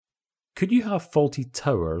could you have Faulty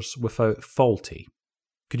Towers without Faulty?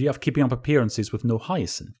 Could you have Keeping Up Appearances with no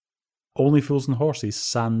Hyacinth? Only Fools and Horses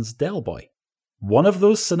sans Del Boy? One of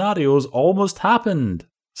those scenarios almost happened.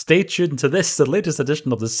 Stay tuned to this, the latest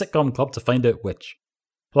edition of the Sitcom Club, to find out which.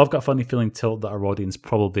 Well, I've got a funny feeling, Tilt, that our audience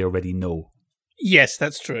probably already know. Yes,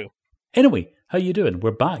 that's true. Anyway, how you doing?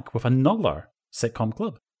 We're back with another Sitcom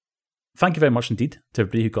Club. Thank you very much indeed to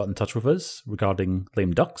everybody who got in touch with us regarding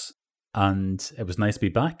Lame Ducks. And it was nice to be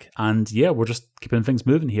back. And yeah, we're just keeping things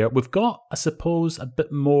moving here. We've got, I suppose, a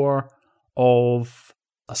bit more of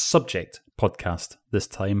a subject podcast this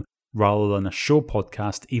time, rather than a show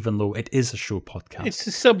podcast, even though it is a show podcast. It's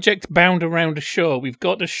a subject bound around a show. We've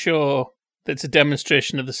got a show that's a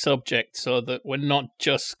demonstration of the subject, so that we're not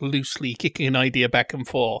just loosely kicking an idea back and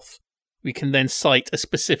forth. We can then cite a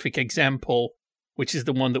specific example, which is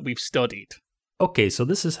the one that we've studied. Okay, so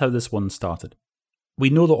this is how this one started. We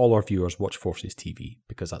know that all our viewers watch Forces TV,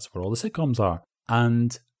 because that's where all the sitcoms are.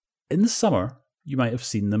 And in the summer, you might have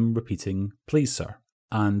seen them repeating Please Sir.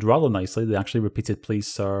 And rather nicely, they actually repeated Please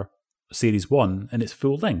Sir Series 1 in its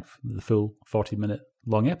full length, the full 40-minute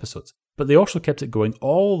long episodes. But they also kept it going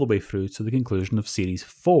all the way through to the conclusion of Series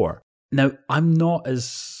 4. Now, I'm not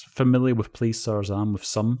as familiar with Please Sir as I am with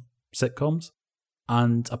some sitcoms,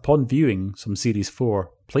 and upon viewing some Series 4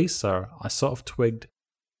 Please Sir, I sort of twigged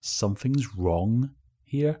something's wrong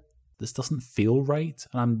here. This doesn't feel right,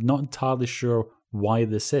 and I'm not entirely sure why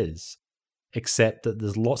this is, except that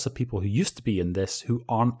there's lots of people who used to be in this who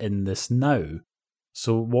aren't in this now.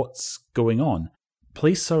 So what's going on?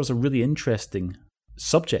 Please Sir is a really interesting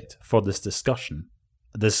subject for this discussion.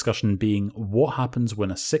 The discussion being what happens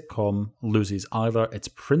when a sitcom loses either its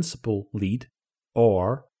principal lead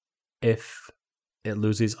or if it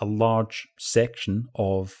loses a large section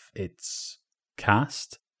of its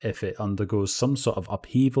cast, if it undergoes some sort of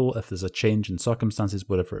upheaval, if there's a change in circumstances,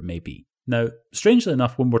 whatever it may be. Now, strangely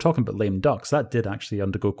enough, when we're talking about Lame Ducks, that did actually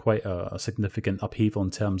undergo quite a significant upheaval in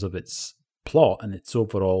terms of its plot and its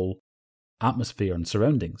overall atmosphere and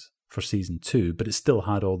surroundings for season 2, but it still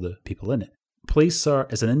had all the people in it. Please Sir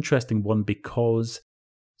is an interesting one because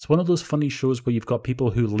it's one of those funny shows where you've got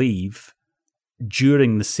people who leave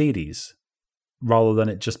during the series, rather than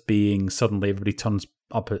it just being suddenly everybody turns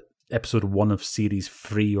up at episode 1 of series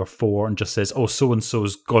 3 or 4 and just says, oh,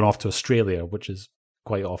 so-and-so's gone off to Australia, which is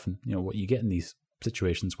quite often, what you get in these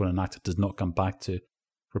situations when an actor does not come back to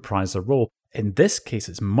reprise their role. In this case,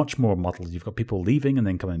 it's much more muddled. You've got people leaving and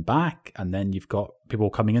then coming back, and then you've got people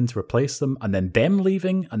coming in to replace them, and then them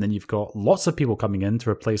leaving, and then you've got lots of people coming in to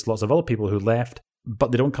replace lots of other people who left,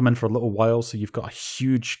 but they don't come in for a little while, so you've got a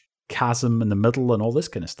huge chasm in the middle and all this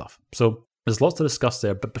kind of stuff. So there's lots to discuss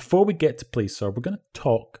there, but before we get to Please Sir, we're going to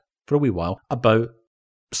talk for a wee while about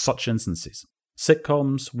such instances.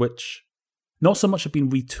 Sitcoms which not so much have been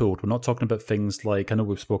retooled. We're not talking about things like, I know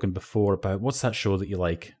we've spoken before about, what's that show that you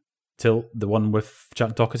like? Till the one with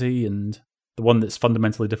Jack Doherty and the one that's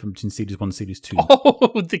fundamentally different between Series 1 and Series 2.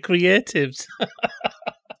 Oh, the creatives.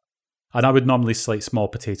 And I would normally cite Small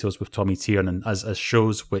Potatoes with Tommy Tiernan as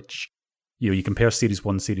shows which, you compare Series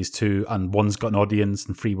 1, Series 2, and one's got an audience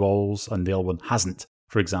and 3 walls, and the other one hasn't,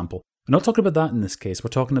 for example. We're not talking about that in this case. We're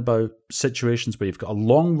talking about situations where you've got a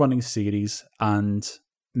long-running series and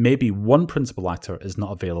maybe one principal actor is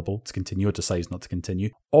not available to continue or decides not to continue,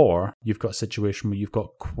 or you've got a situation where you've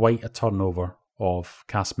got quite a turnover of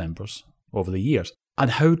cast members over the years. And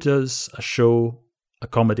how does a show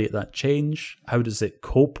accommodate that change? How does it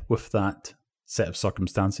cope with that set of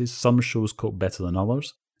circumstances? Some shows cope better than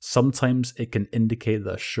others. Sometimes it can indicate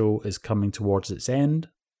that a show is coming towards its end,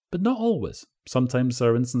 but not always. Sometimes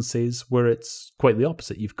there are instances where it's quite the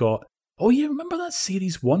opposite. You've got, oh yeah, remember that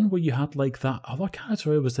series 1 where you had like that other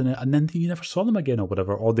character who was in it and then you never saw them again or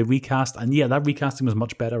whatever, or they recast and yeah, that recasting was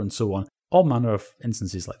much better and so on. All manner of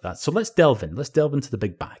instances like that. So let's delve in. Let's delve into the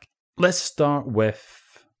big bag. Let's start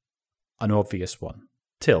with an obvious one.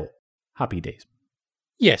 Till, Happy Days.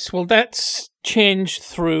 Yes, well that's changed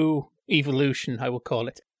through evolution, I will call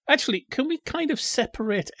it. Actually, can we kind of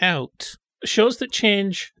separate out shows that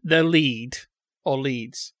change their lead or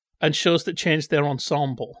leads and shows that change their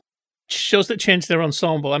ensemble? Shows that change their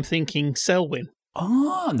ensemble, I'm thinking Selwyn.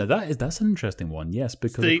 Ah, now that's an interesting one, yes.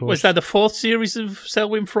 Because of course, was that the 4th series of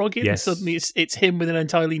Selwyn Froggin? Yes. Suddenly it's him with an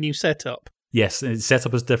entirely new setup. Yes, its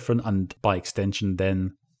setup is different, and by extension,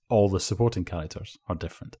 then all the supporting characters are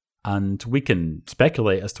different. And we can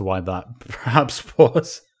speculate as to why that perhaps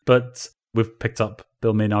was, but we've picked up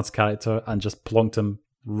Bill Maynard's character and just plonked him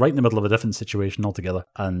right in the middle of a different situation altogether.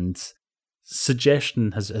 And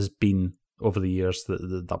suggestion has been over the years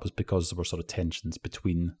that was because there were sort of tensions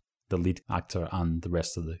between the lead actor and the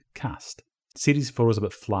rest of the cast. Series 4 was a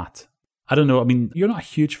bit flat I don't know. I mean, you're not a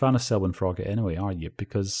huge fan of Selwyn Froggatt anyway, are you?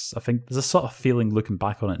 Because I think there's a sort of feeling looking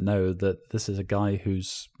back on it now that this is a guy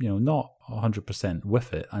who's, not 100%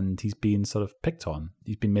 with it, and he's being sort of picked on.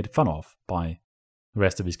 He's been made fun of by the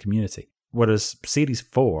rest of his community. Whereas Series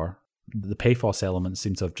 4, the pathos elements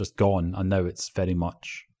seem to have just gone, and now it's very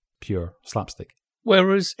much pure slapstick.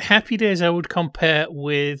 Whereas Happy Days I would compare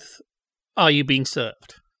with Are You Being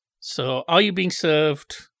Served? So Are You Being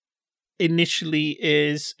Served initially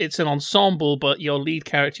it's an ensemble, but your lead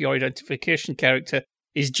character, your identification character,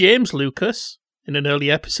 is James Lucas. In an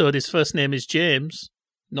early episode, his first name is James,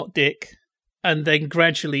 not Dick. And then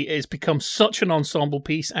gradually it's become such an ensemble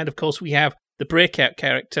piece. And of course, we have the breakout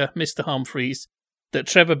character, Mr. Humphreys, that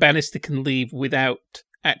Trevor Bannister can leave without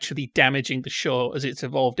actually damaging the show as it's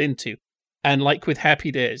evolved into. And like with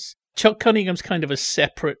Happy Days, Chuck Cunningham's kind of a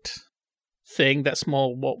separate thing. That's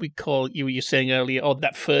more what we call, you were saying earlier, or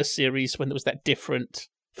that first series when there was that different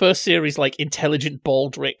first series, like Intelligent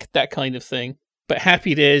Baldrick, that kind of thing. But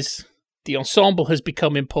Happy Days, the ensemble has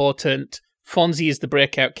become important. Fonzie is the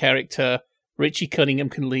breakout character. Richie Cunningham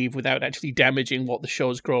can leave without actually damaging what the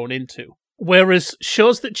show's grown into. Whereas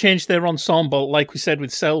shows that change their ensemble, like we said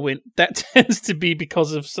with Selwyn, that tends to be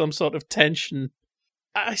because of some sort of tension.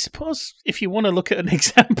 I suppose if you want to look at an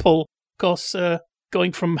example, of course,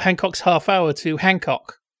 going from Hancock's Half Hour to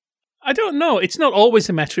Hancock. I don't know. It's not always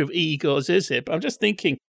a matter of egos, is it? But I'm just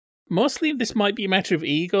thinking, mostly this might be a matter of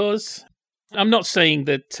egos. I'm not saying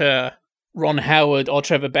that Ron Howard or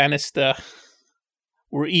Trevor Bannister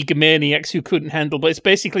were egomaniacs who couldn't handle, but it's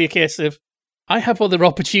basically a case of, I have other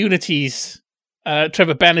opportunities.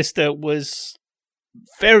 Trevor Bannister was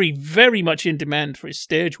very, very much in demand for his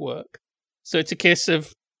stage work. So it's a case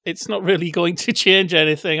of, it's not really going to change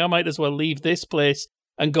anything. I might as well leave this place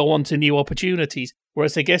and go on to new opportunities.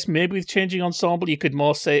 Whereas I guess maybe with changing ensemble, you could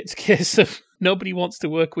more say it's a case of nobody wants to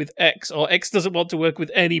work with X, or X doesn't want to work with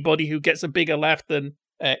anybody who gets a bigger laugh than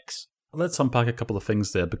X. Let's unpack a couple of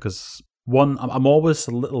things there, because one, I'm always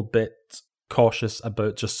a little bit cautious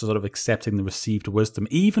about just sort of accepting the received wisdom.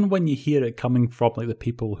 Even when you hear it coming from like the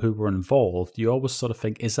people who were involved, you always sort of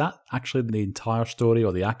think, is that actually the entire story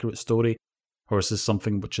or the accurate story? Or is this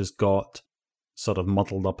something which has got sort of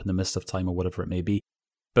muddled up in the mist of time or whatever it may be?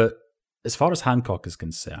 But as far as Hancock is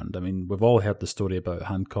concerned, I mean, we've all heard the story about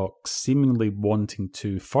Hancock seemingly wanting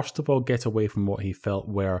to, first of all, get away from what he felt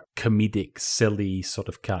were comedic, silly sort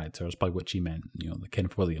of characters, by which he meant, the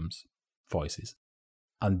Kenneth Williams voices.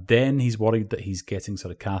 And then he's worried that he's getting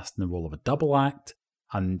sort of cast in the role of a double act.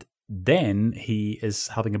 And then he is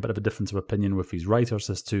having a bit of a difference of opinion with his writers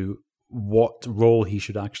as to what role he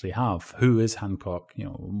should actually have. Who is Hancock?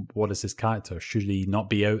 What is his character? Should he not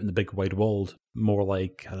be out in the big wide world? More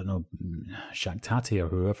like, I don't know, Shaq Tatty or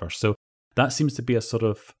whoever. So that seems to be a sort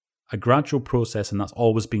of a gradual process, and that's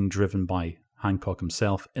always being driven by Hancock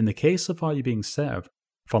himself. In the case of Are You Being Served,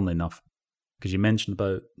 funnily enough, because you mentioned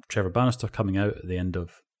about Trevor Bannister coming out at the end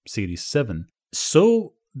of Series 7.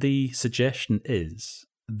 So the suggestion is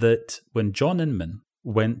that when John Inman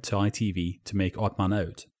went to ITV to make Odd Man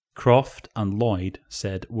Out, Croft and Lloyd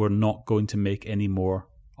said, we're not going to make any more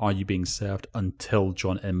Are You Being Served until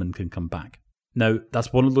John Inman can come back. Now,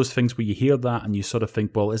 that's one of those things where you hear that and you sort of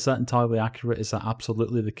think, well, is that entirely accurate? Is that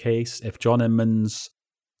absolutely the case? If John Inman's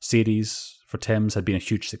series for Thames had been a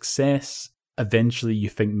huge success, eventually you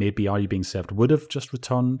think maybe Are You Being Served would have just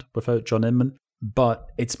returned without John Inman. But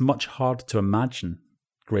it's much harder to imagine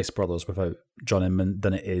Grace Brothers without John Inman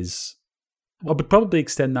than it is. I would probably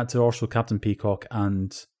extend that to also Captain Peacock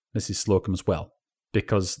and Mrs. Slocum as well,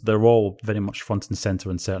 because they're all very much front and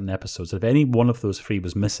centre in certain episodes. If any one of those three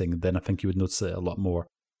was missing, then I think you would notice it a lot more.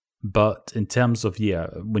 But in terms of,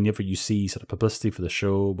 whenever you see sort of publicity for the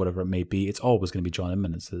show, whatever it may be, it's always going to be John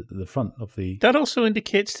Inman. It's the front of the... That also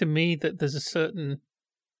indicates to me that there's a certain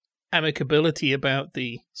amicability about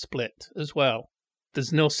the split as well.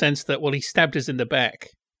 There's no sense that, well, he stabbed us in the back.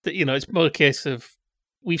 That, it's more a case of,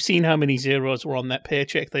 we've seen how many zeros were on that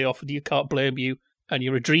paycheck they offered you, can't blame you. And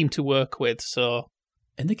you're a dream to work with, so...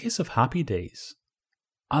 In the case of Happy Days,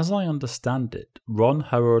 as I understand it, Ron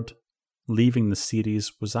Howard leaving the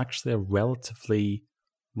series was actually a relatively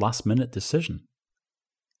last-minute decision.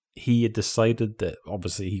 He had decided that,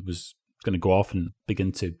 obviously, he was going to go off and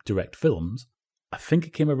begin to direct films. I think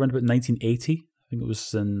it came around about 1980. I think it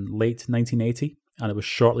was in late 1980. And it was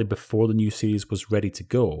shortly before the new series was ready to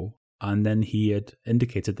go. And then he had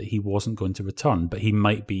indicated that he wasn't going to return, but he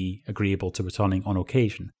might be agreeable to returning on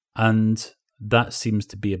occasion. And that seems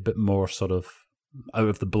to be a bit more sort of out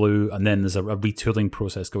of the blue. And then there's a retooling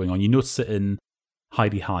process going on. You notice it in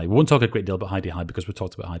Heidi High. We won't talk a great deal about Heidi High because we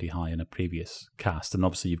talked about Heidi High in a previous cast. And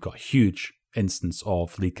obviously you've got huge instance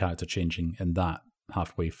of lead character changing in that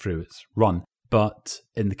halfway through its run. But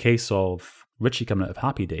in the case of Richie coming out of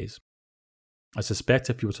Happy Days, I suspect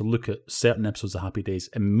if you were to look at certain episodes of Happy Days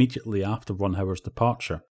immediately after Ron Howard's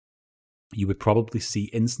departure, you would probably see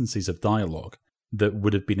instances of dialogue that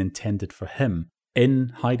would have been intended for him.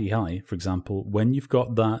 In Heidi High, for example, when you've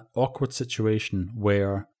got that awkward situation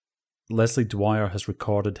where Leslie Dwyer has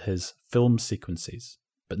recorded his film sequences,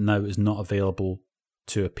 but now is not available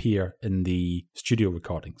to appear in the studio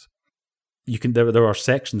recordings. There are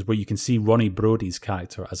sections where you can see Ronnie Brody's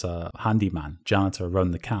character as a handyman, janitor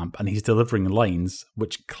around the camp, and he's delivering lines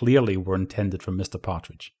which clearly were intended for Mr.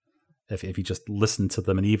 Partridge. If you just listen to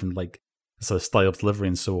them and even like sort of style of delivery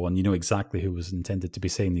and so on, you know exactly who was intended to be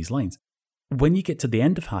saying these lines. When you get to the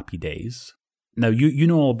end of Happy Days, now you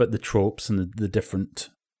know all about the tropes and the different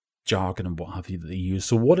jargon and what have you that they use.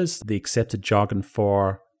 So what is the accepted jargon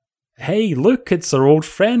for, hey, look, it's our old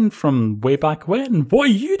friend from way back when. What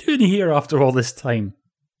are you doing here after all this time?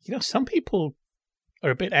 You know, some people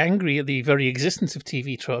are a bit angry at the very existence of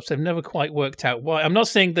TV tropes. They've never quite worked out why. I'm not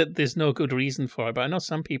saying that there's no good reason for it, but I know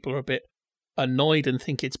some people are a bit annoyed and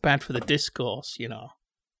think it's bad for the discourse, you know.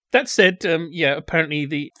 That said, apparently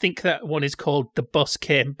they think that one is called The Bus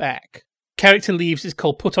Came Back. Character leaves is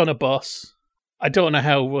called Put on a Bus. I don't know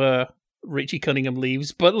how Richie Cunningham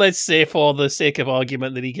leaves, but let's say for the sake of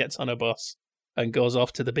argument that he gets on a bus and goes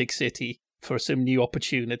off to the big city for some new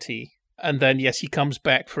opportunity. And then, yes, he comes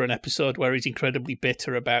back for an episode where he's incredibly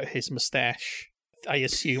bitter about his moustache, I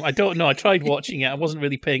assume. I don't know. I tried watching it. I wasn't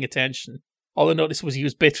really paying attention. All I noticed was he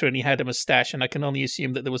was bitter and he had a moustache, and I can only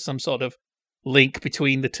assume that there was some sort of link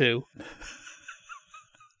between the two.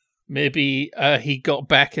 Maybe he got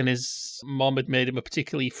back and his mom had made him a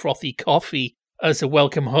particularly frothy coffee as a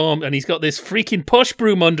welcome home, and he's got this freaking push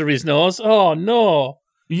broom under his nose. Oh, no.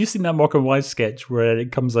 You seen that Morecambe Wise sketch where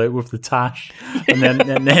it comes out with the tash and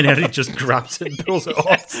then Eddie just grabs it and pulls it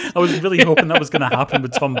off? I was really hoping that was going to happen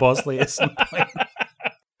with Tom Bosley at some point.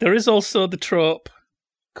 There is also the trope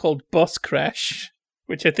called bus crash,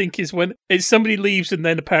 which I think is when somebody leaves and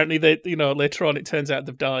then apparently later on it turns out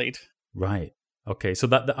they've died. Right. Okay. So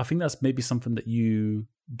that I think that's maybe something that you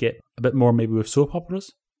get a bit more maybe with soap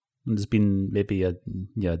operas. And there's been maybe a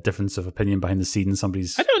difference of opinion behind the scenes.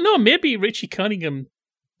 I don't know. Maybe Richie Cunningham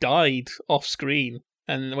died off screen,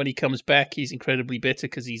 and when he comes back, he's incredibly bitter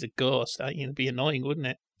because he's a ghost. It'd be annoying, wouldn't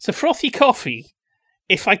it? So frothy coffee.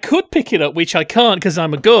 If I could pick it up, which I can't because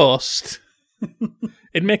I'm a ghost,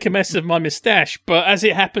 it'd make a mess of my moustache. But as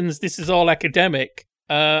it happens, this is all academic,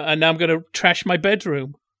 and now I'm going to trash my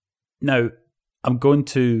bedroom. Now, I'm going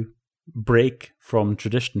to break from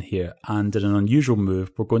tradition here, and in an unusual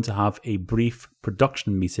move, we're going to have a brief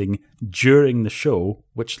production meeting during the show,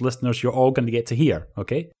 which listeners, you're all going to get to hear,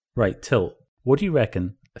 okay? Right, Till, what do you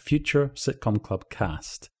reckon a future Sitcom Club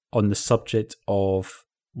cast on the subject of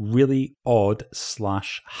really odd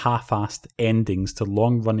 / half-assed endings to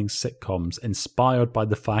long-running sitcoms inspired by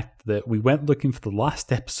the fact that we went looking for the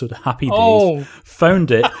last episode of Happy Days, found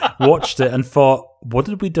it, watched it, and thought, what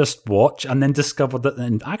did we just watch? And then discovered that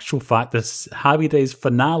in actual fact, this Happy Days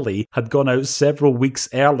finale had gone out several weeks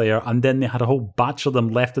earlier, and then they had a whole batch of them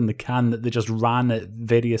left in the can that they just ran at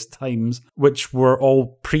various times, which were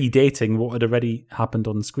all predating what had already happened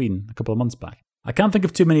on screen a couple of months back. I can't think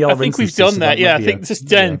of too many other instances. I think we've done that. Yeah, I think this is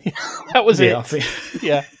done. Yeah. That was it.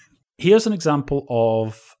 Yeah. Here's an example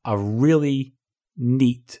of a really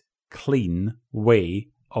neat, clean way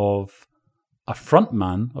of a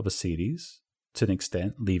frontman of a series, to an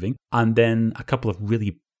extent, leaving, and then a couple of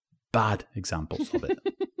really bad examples of it.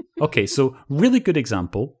 Okay, so really good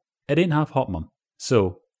example. It Ain't Half Hot Mum.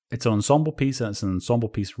 So it's an ensemble piece, and it's an ensemble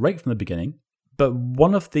piece right from the beginning. But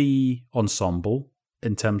one of the ensemble,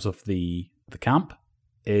 in terms of the camp,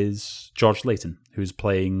 is George Layton, who's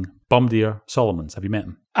playing Bombardier Solomons. Have you met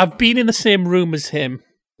him? I've been in the same room as him.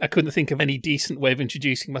 I couldn't think of any decent way of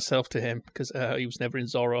introducing myself to him because he was never in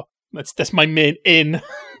Zorro. That's my main in.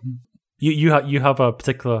 You have a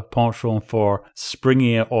particular penchant for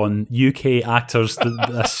springing it on UK actors,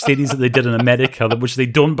 the series that they did in America, which they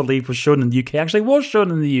don't believe was shown in the UK, actually was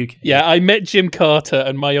shown in the UK. Yeah, I met Jim Carter,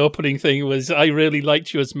 and my opening thing was, I really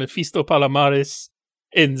liked you as Mephisto Palomares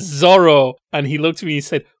in Zorro. And he looked at me and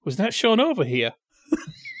said, was that shown over here?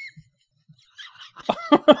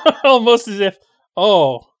 Almost as if,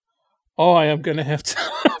 I am going to have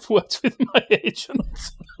worked with my agent.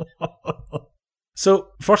 So,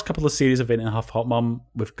 first couple of series of 8.5 Hot Mum,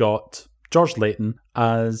 we've got George Layton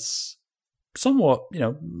as somewhat,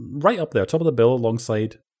 right up there, top of the bill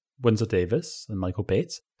alongside Windsor Davis and Michael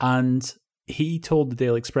Bates. And he told the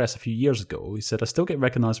Daily Express a few years ago, he said, I still get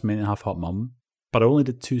recognised from 8.5 Hot Mum but I only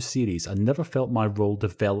did 2 series. I never felt my role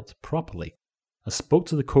developed properly. I spoke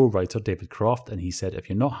to the co-writer, David Croft, and he said, if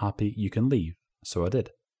you're not happy, you can leave. So I did.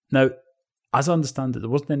 Now, as I understand it, there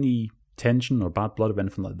wasn't any tension or bad blood or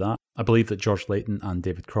anything like that. I believe that George Layton and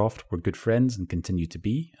David Croft were good friends and continued to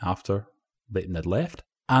be after Layton had left.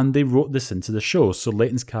 And they wrote this into the show, so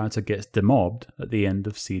Layton's character gets demobbed at the end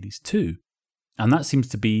of series 2. And that seems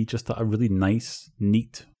to be just a really nice,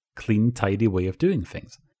 neat, clean, tidy way of doing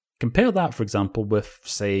things. Compare that, for example, with,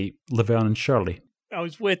 say, Laverne and Shirley. I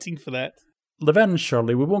was waiting for that. Laverne and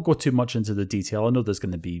Shirley, we won't go too much into the detail. I know there's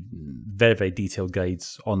going to be very, very detailed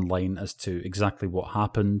guides online as to exactly what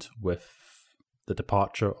happened with the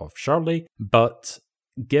departure of Shirley, but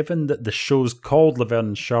given that the show's called Laverne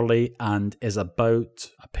and Shirley and is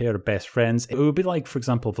about a pair of best friends, it would be like, for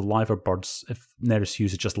example, the Liverbirds if Nerys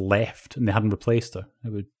Hughes had just left and they hadn't replaced her.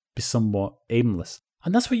 It would be somewhat aimless.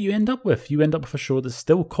 And that's what you end up with. You end up with a show that's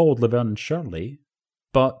still called Laverne and Shirley,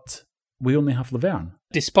 but we only have Laverne.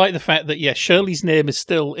 Despite the fact that, Shirley's name is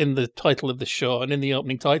still in the title of the show and in the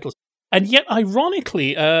opening titles. And yet,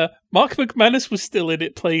 ironically, Mark McManus was still in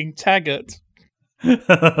it playing Taggart.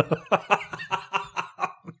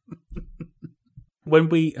 When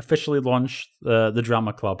we officially launch the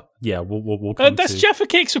drama club, we'll come that's to... Jaffa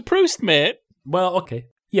Cakes of Proust, mate. Well, okay.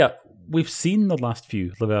 Yeah, we've seen the last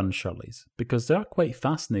few Laverne and Shirleys because they are quite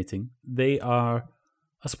fascinating. They are,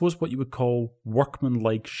 I suppose, what you would call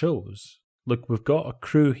workman-like shows. Look, we've got a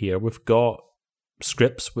crew here. We've got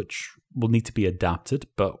scripts which will need to be adapted,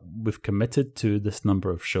 but we've committed to this number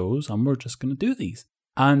of shows and we're just going to do these.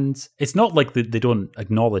 And it's not like they don't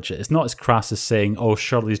acknowledge it. It's not as crass as saying, oh,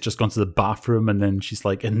 Shirley's just gone to the bathroom and then she's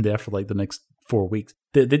like in there for like the next 4 weeks.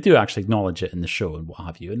 They do actually acknowledge it in the show and what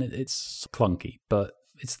have you. And it's clunky, but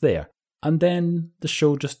it's there. And then the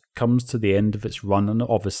show just comes to the end of its run and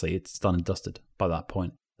obviously it's done and dusted by that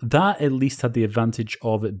point. That at least had the advantage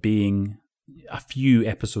of it being a few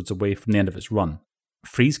episodes away from the end of its run.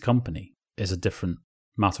 Three's Company is a different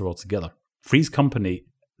matter altogether. Three's Company,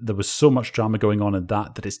 there was so much drama going on in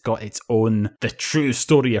that it's got its own, the true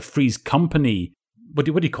story of Three's Company. What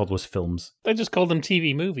do you call those films? I just call them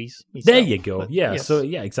TV movies. There you go. But, yeah, yes. So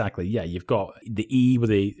yeah, exactly. Yeah, you've got the E with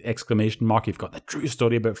the exclamation mark. You've got the true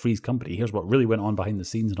story about Three's Company. Here's what really went on behind the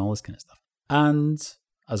scenes and all this kind of stuff. And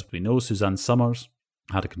as we know, Suzanne Summers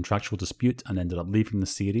had a contractual dispute and ended up leaving the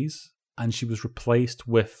series. And she was replaced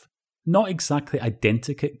with not exactly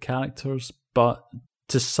identical characters, but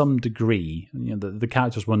to some degree, the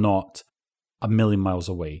characters were not a million miles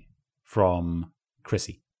away from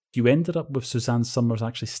Chrissy. You ended up with Suzanne Summers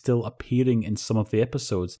actually still appearing in some of the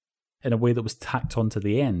episodes in a way that was tacked on to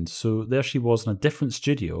the end. So there she was in a different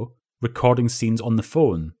studio, recording scenes on the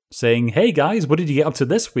phone, saying, hey guys, what did you get up to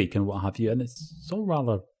this week? And what have you. And it's all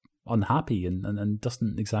rather unhappy and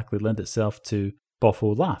doesn't exactly lend itself to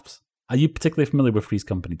boffo laughs. Are you particularly familiar with Three's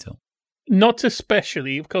Company, Till? Not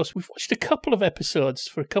especially. Of course, we've watched a couple of episodes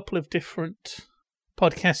for a couple of different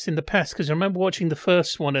podcasts in the past, because I remember watching the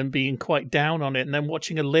first one and being quite down on it, and then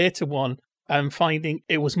watching a later one and finding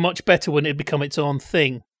it was much better when it had become its own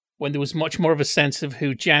thing, when there was much more of a sense of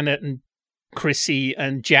who Janet and Chrissy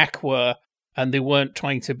and Jack were, and they weren't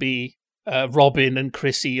trying to be Robin and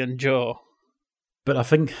Chrissy and Joe. But I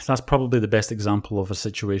think that's probably the best example of a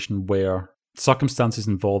situation where circumstances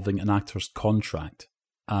involving an actor's contract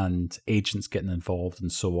and agents getting involved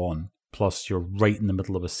and so on, plus you're right in the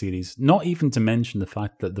middle of a series, not even to mention the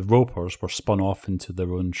fact that the Ropers were spun off into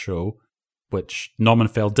their own show, which Norman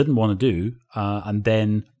Fell didn't want to do, and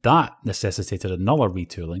then that necessitated another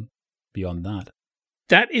retooling beyond that.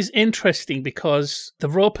 That is interesting because the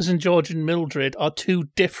Ropers and George and Mildred are two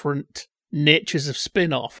different natures of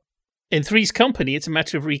spin-off. In Three's Company, it's a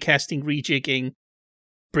matter of recasting, rejigging,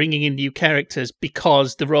 bringing in new characters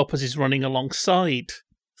because the Ropers is running alongside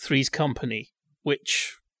Three's Company,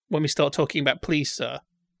 which, when we start talking about Please Sir,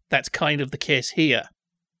 that's kind of the case here.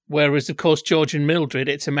 Whereas, of course, George and Mildred,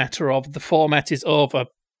 it's a matter of the format is over,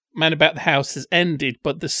 Man About the House has ended,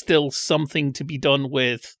 but there's still something to be done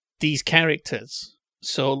with these characters.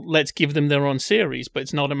 So let's give them their own series, but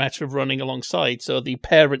it's not a matter of running alongside. So the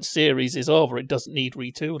parent series is over. It doesn't need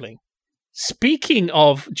retooling. Speaking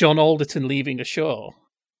of John Alderton leaving a show,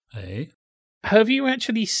 hey, have you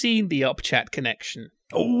actually seen the Upchat connection?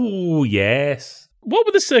 Oh, yes. What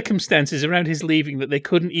were the circumstances around his leaving that they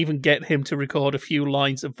couldn't even get him to record a few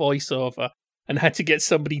lines of voiceover and had to get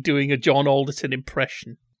somebody doing a John Alderton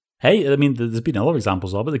impression? Hey, I mean, there's been other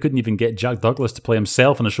examples of it. They couldn't even get Jack Douglas to play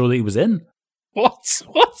himself in a show that he was in. What?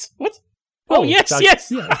 Oh, yes, Jack,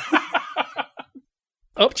 yes! Yeah.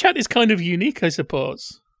 Upchat is kind of unique, I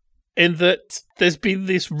suppose, in that there's been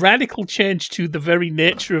this radical change to the very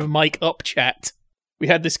nature of Mike Upchat we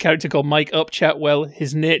had this character called Mike Upchat. Well,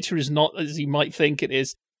 his nature is not as he might think it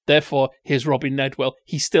is. Therefore, here's Robin Nedwell.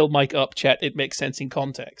 He's still Mike Upchat. It makes sense in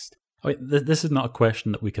context. This is not a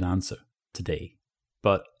question that we can answer today,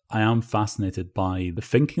 but I am fascinated by the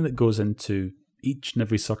thinking that goes into each and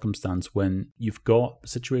every circumstance when you've got a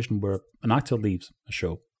situation where an actor leaves a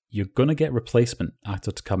show. You're going to get a replacement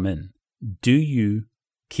actor to come in. Do you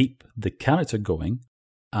keep the character going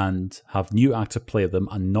and have new actor play them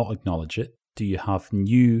and not acknowledge it? Do you have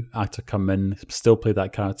new actor come in, still play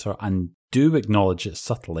that character and do acknowledge it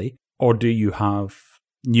subtly? Or do you have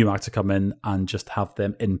new actor come in and just have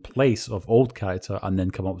them in place of old character and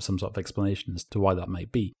then come up with some sort of explanation as to why that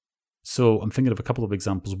might be? So I'm thinking of a couple of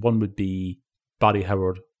examples. One would be Barry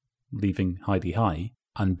Howard leaving Heidi High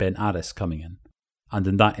and Ben Aris coming in. And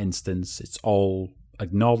in that instance, it's all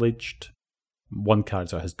acknowledged. One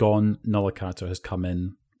character has gone, another character has come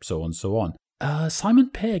in, so on and so on. Simon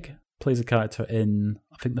Pegg plays a character in,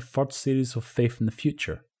 I think, the third series of Faith in the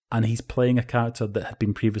Future. And he's playing a character that had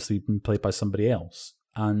been previously been played by somebody else.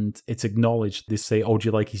 And it's acknowledged. They say, oh, do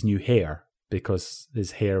you like his new hair? Because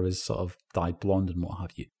his hair is sort of dyed blonde and what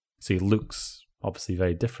have you. So he looks obviously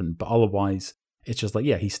very different. But otherwise, it's just like,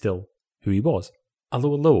 yeah, he's still who he was.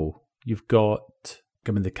 Hello, you've got,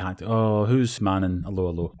 give me the character. Oh, who's man in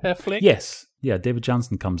Hello? Herflick? Yes. Yeah, David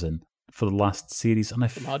Jansen comes in for the last series.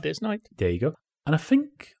 And From Hard Day's Night. There you go. And I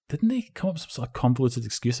think, didn't they come up with some sort of convoluted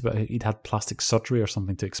excuse about how he'd had plastic surgery or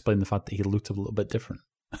something to explain the fact that he looked a little bit different?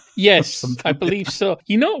 Yes, I believe so.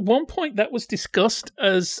 You know, at one point that was discussed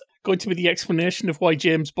as going to be the explanation of why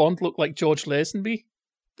James Bond looked like George Lazenby.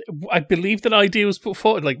 I believe that idea was put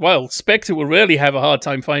forward, like, well, Spectre will really have a hard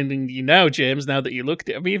time finding you now, James, now that you looked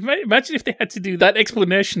at it. I mean, imagine if they had to do that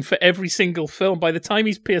explanation for every single film. By the time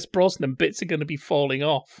he's Pierce Brosnan, bits are going to be falling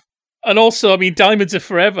off. And also, I mean, Diamonds Are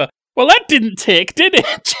Forever. Well, that didn't take, did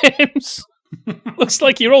it, James? Looks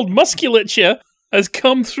like your old musculature has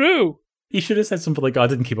come through. He should have said something like, I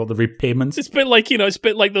didn't keep up the repayments. It's a bit like, it's a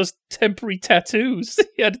bit like those temporary tattoos.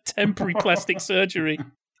 He had temporary plastic surgery.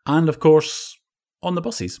 And, of course, on the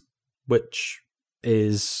buses, which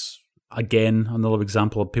is, again, another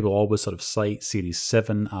example of people always sort of cite Series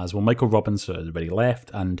 7 as, well, Michael Robbins has already left,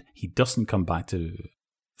 and he doesn't come back to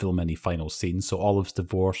film any final scenes, so Olive's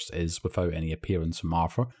divorce is without any appearance from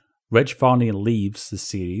Arthur. Reg Varney leaves the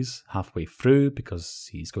series halfway through because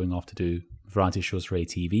he's going off to do variety shows for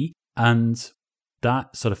ATV. And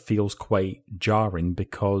that sort of feels quite jarring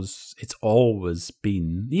because it's always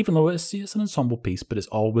been, even though it's an ensemble piece, but it's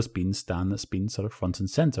always been Stan that's been sort of front and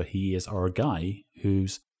centre. He is our guy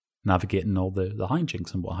who's navigating all the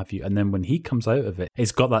hijinks and what have you. And then when he comes out of it,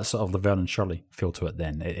 it's got that sort of Laverne and Shirley feel to it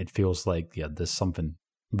then. It feels like, yeah, there's something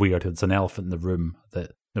weird. It's an elephant in the room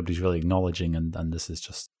that nobody's really acknowledging, and this is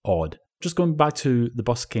just odd. Just going back to The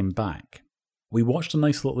Bus Came Back, we watched a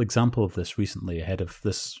nice little example of this recently ahead of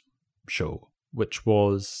this show, which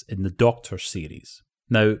was in the Doctor series.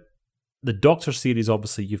 Now, the Doctor series,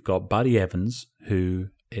 obviously, you've got Barry Evans, who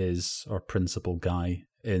is our principal guy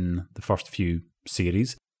in the first few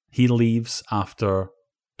series. He leaves after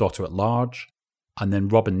Doctor at Large, and then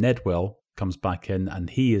Robin Nedwell comes back in, and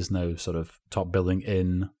he is now sort of top billing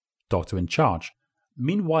in Doctor in Charge.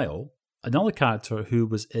 Meanwhile, another character who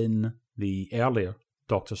was in the earlier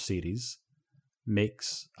Doctor series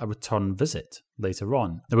makes a return visit later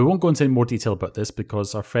on. Now, we won't go into any more detail about this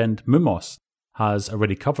because our friend Mumos has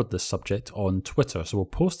already covered this subject on Twitter. So we'll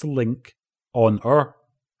post a link on our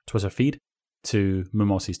Twitter feed to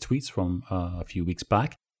Mumos' tweets from a few weeks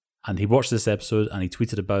back. And he watched this episode and he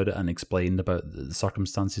tweeted about it and explained about the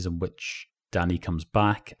circumstances in which Danny comes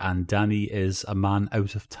back. And Danny is a man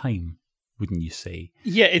out of time, wouldn't you say?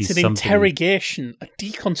 Yeah, it's an interrogation, a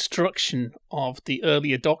deconstruction of the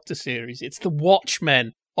earlier Doctor series. It's the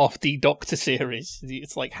Watchmen of the Doctor series.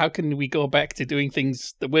 It's like, how can we go back to doing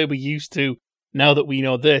things the way we used to now that we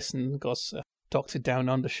know this? And of course, Doctor Down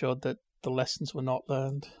Under showed that the lessons were not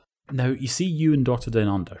learned. Now, you see you and Doctor Down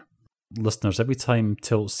Under. Listeners, every time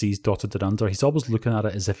Tilt sees Doctor Down Under, he's always looking at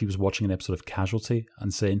it as if he was watching an episode of Casualty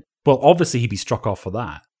and saying, well, obviously he'd be struck off for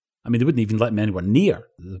that. I mean, they wouldn't even let him anywhere near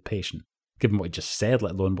the patient, given what he just said,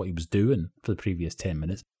 let alone what he was doing for the previous 10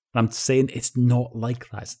 minutes. And I'm saying it's not like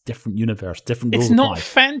that. It's a different universe, different rules. It's not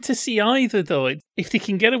fantasy either, though. If they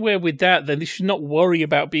can get away with that, then they should not worry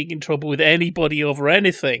about being in trouble with anybody over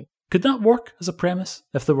anything. Could that work as a premise?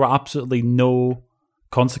 If there were absolutely no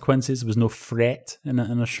consequences, there was no threat in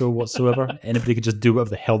a show whatsoever, anybody could just do whatever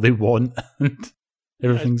the hell they want, and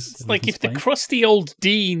everything's like if fine. The crusty old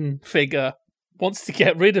Dean figure wants to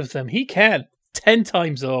get rid of them, he can 10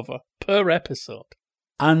 times over per episode.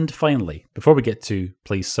 And finally, before we get to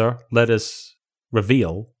Please Sir, let us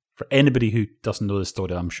reveal For anybody who doesn't know the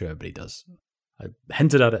story, I'm sure everybody does. I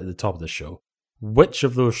hinted at it at the top of the show. Which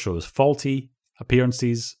of those shows, Faulty,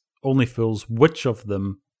 Appearances, Only Fools, which of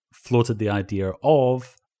them floated the idea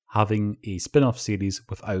of having a spin-off series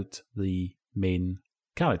without the main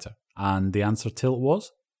character? And the answer till it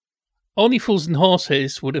was? Only Fools and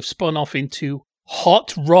Horses would have spun off into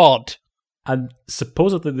Hot Rod. And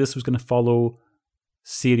supposedly this was going to follow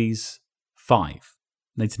Series 5,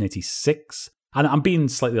 1986. And I'm being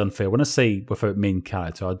slightly unfair. When I say without main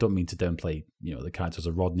character, I don't mean to downplay, the characters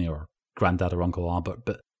of Rodney or Grandad or Uncle Albert.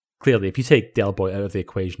 But clearly, if you take Del Boy out of the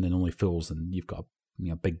equation in Only Fools, then you've got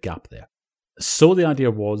a big gap there. So the idea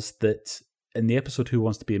was that in the episode Who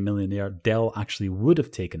Wants to Be a Millionaire, Del actually would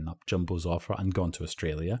have taken up Jumbo's offer and gone to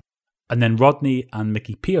Australia. And then Rodney and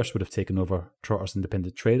Mickey Pierce would have taken over Trotter's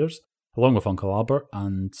Independent Traders, along with Uncle Albert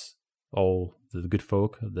and all the good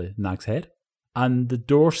folk at the Nag's Head. And the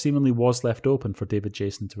door seemingly was left open for David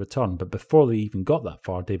Jason to return, but before they even got that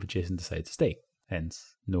far, David Jason decided to stay.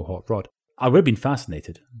 Hence, no Hot Rod. I would have been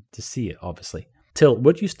fascinated to see it, obviously. Till,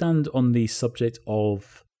 where do you stand on the subject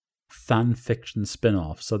of fan fiction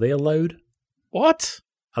spin-offs? Are they allowed? What?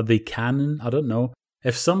 Are they canon? I don't know.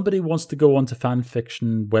 If somebody wants to go onto fan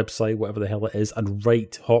fiction website, whatever the hell it is, and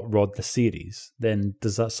write Hot Rod the series, then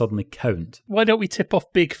does that suddenly count? Why don't we tip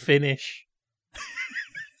off Big Finish?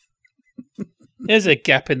 There's a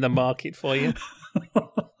gap in the market for you.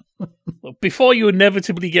 Look, before you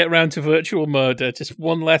inevitably get round to Virtual Murder, just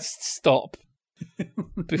one last stop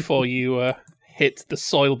before you hit the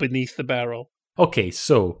soil beneath the barrel. Okay,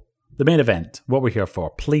 so the main event, what we're here for,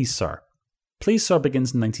 Please Sir. Please Sir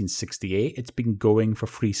begins in 1968. It's been going for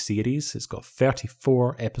 3 series. It's got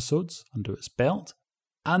 34 episodes under its belt.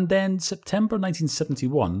 And then September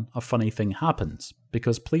 1971, a funny thing happens,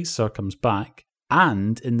 because Please Sir comes back,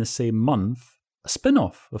 and in the same month, a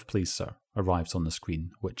spin-off of Please Sir arrives on the screen,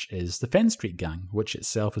 which is The Fen Street Gang, which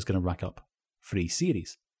itself is going to rack up 3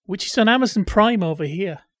 series. Which is on Amazon Prime over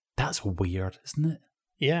here. That's weird, isn't it?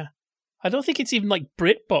 Yeah. I don't think it's even like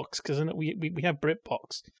BritBox, because we have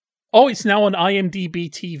BritBox. Oh, it's now on IMDb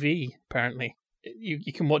TV, apparently.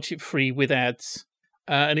 You can watch it free with ads.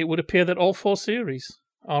 And it would appear that all 4 series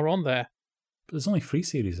are on there. But there's only 3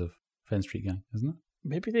 series of Fen Street Gang, isn't it?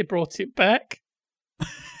 Maybe they brought it back.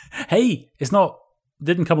 Hey,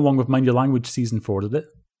 didn't come along with Mind Your Language season 4, did it?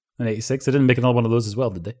 In 86. They didn't make another one of those as well,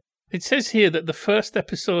 did they? It says here that the first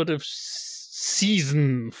episode of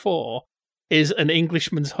season 4 is An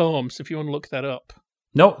Englishman's Home, so if you want to look that up.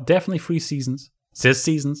 No, definitely 3 seasons. It says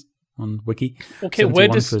seasons on Wiki. Okay,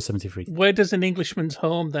 73. where does An Englishman's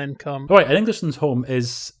Home then come? All right, An Englishman's Home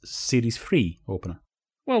is series 3 opener.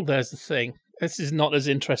 Well, there's the thing. This is not as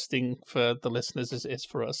interesting for the listeners as it is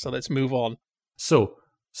for us, so let's move on. So,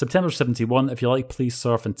 September 71, if you like Please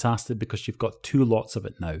Sir, fantastic, because you've got 2 lots of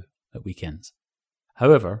it now at weekends.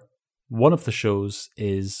 However, one of the shows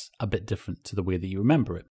is a bit different to the way that you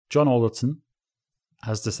remember it. John Alderton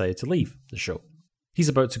has decided to leave the show. He's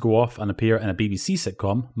about to go off and appear in a BBC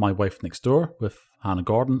sitcom, My Wife Next Door, with Hannah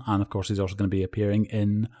Gordon, and of course he's also going to be appearing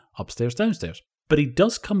in Upstairs Downstairs. But he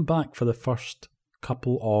does come back for the first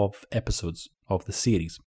couple of episodes of the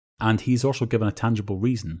series, and he's also given a tangible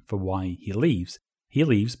reason for why he leaves. He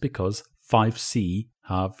leaves because 5C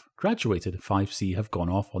have graduated. 5C have gone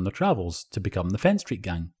off on their travels to become the Fen Street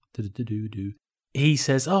Gang. He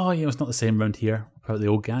says, it's not the same around here without the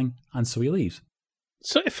old gang, and so he leaves.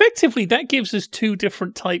 So effectively, that gives us 2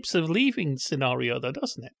 different types of leaving scenario, though,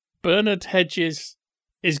 doesn't it? Bernard Hedges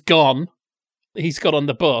is gone. He's got on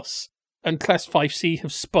the bus, and Class 5C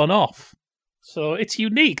have spun off. So it's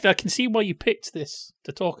unique. I can see why you picked this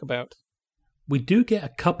to talk about. We do get a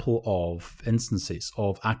couple of instances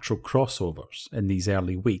of actual crossovers in these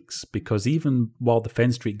early weeks, because even while the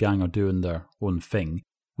Fen Street Gang are doing their own thing,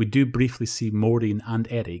 we do briefly see Maureen and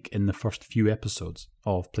Eric in the first few episodes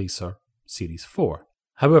of Please Sir Series 4.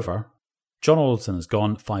 However, John Alderton is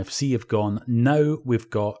gone, 5C have gone. Now we've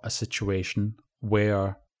got a situation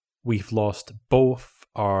where we've lost both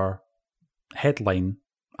our headline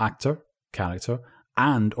character,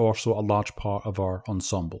 and also a large part of our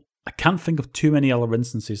ensemble. I can't think of too many other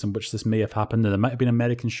instances in which this may have happened, and there might have been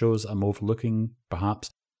American shows I'm overlooking,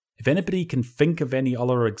 perhaps. If anybody can think of any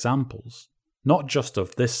other examples, not just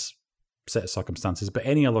of this set of circumstances, but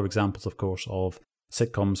any other examples, of course, of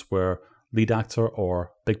sitcoms where lead actor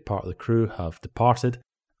or big part of the crew have departed,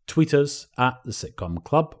 tweet us at the Sitcom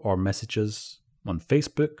Club or messages on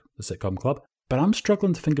Facebook, the Sitcom Club. But I'm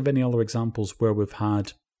struggling to think of any other examples where we've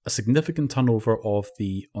had a significant turnover of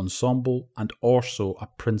the ensemble and also a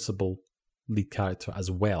principal lead character as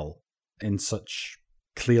well in such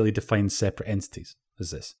clearly defined separate entities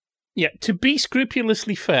as this. Yeah, to be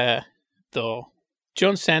scrupulously fair, though,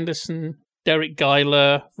 John Sanderson, Derek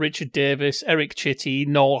Geiler, Richard Davis, Eric Chitty,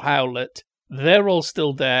 Noel Howlett, they're all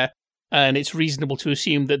still there, and it's reasonable to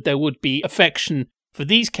assume that there would be affection for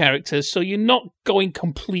these characters, so you're not going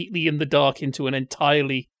completely in the dark into an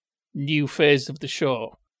entirely new phase of the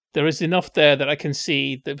show. There is enough there that I can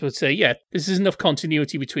see that would say, yeah, this is enough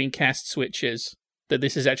continuity between cast switches that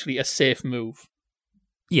this is actually a safe move.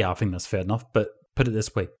 Yeah, I think that's fair enough, but put it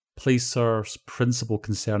this way. Police Sir's principal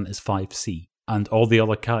concern is 5C, and all the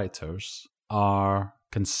other characters are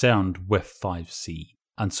concerned with 5C.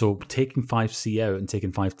 And so taking 5C out and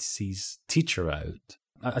taking 5C's teacher out,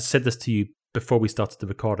 I said this to you before we started the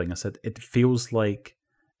recording. I said, it feels like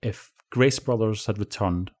if Grace Brothers had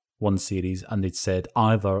returned one series and they'd said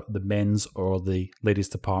either the men's or the ladies'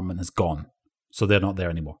 department has gone, so they're not there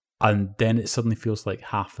anymore. And then it suddenly feels like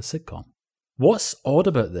half a sitcom. What's odd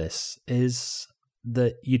about this is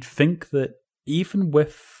that you'd think that even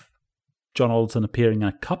with John Alderton appearing in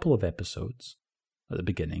a couple of episodes at the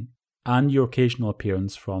beginning, and your occasional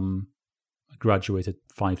appearance from a graduated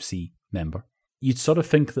 5C member, you'd sort of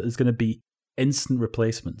think that there's going to be instant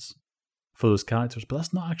replacements for those characters, but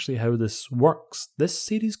that's not actually how this works. This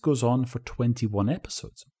series goes on for 21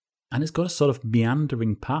 episodes, and it's got a sort of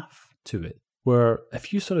meandering path to it, where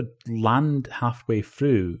if you sort of land halfway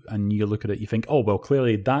through and you look at it, you think, oh, well,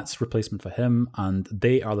 clearly that's replacement for him, and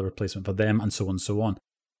they are the replacement for them, and so on and so on.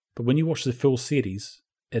 But when you watch the full series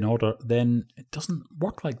in order, then it doesn't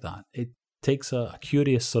work like that. It takes a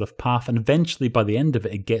curious sort of path, and eventually by the end of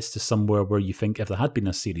it, it gets to somewhere where you think if there had been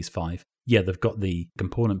a Series 5, yeah, they've got the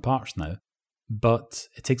component parts now, but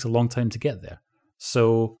it takes a long time to get there.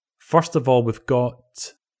 So, first of all, we've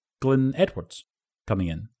got Glyn Edwards coming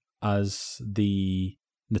in as the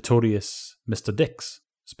notorious Mr. Dix,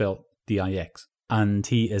 spelled D-I-X. And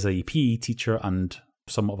he is a PE teacher and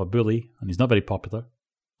somewhat of a bully, and he's not very popular.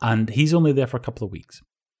 And he's only there for a couple of weeks.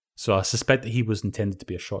 So I suspect that he was intended to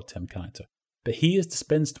be a short-term character. But he is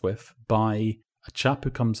dispensed with by a chap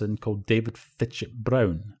who comes in called David Fitchett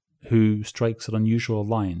Brown, who strikes an unusual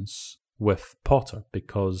alliance with Potter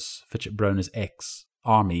because Fitchett Brown is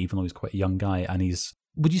ex-army, even though he's quite a young guy, and he's,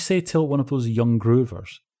 would you say, Till, one of those young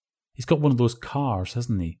groovers? He's got one of those cars,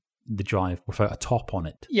 hasn't he? The drive without a top on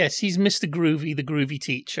it. Yes, he's Mr. Groovy, the groovy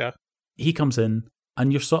teacher. He comes in,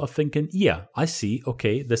 and you're sort of thinking, yeah, I see,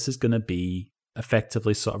 okay, this is going to be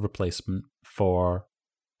effectively sort of replacement for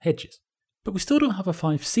Hedges. But we still don't have a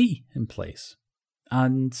 5C in place.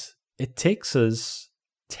 And it takes us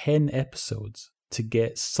 10 episodes to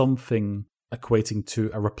get something equating to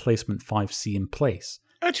a replacement 5C in place.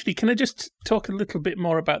 Actually, can I just talk a little bit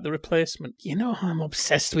more about the replacement? You know how I'm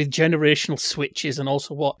obsessed with generational switches and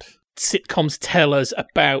also what sitcoms tell us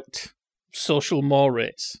about social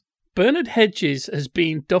mores. Bernard Hedges has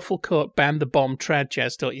been duffel coat, band the bomb, trad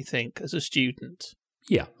jazz, don't you think, as a student?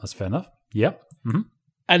 Yeah, that's fair enough. Yeah. Mm-hmm.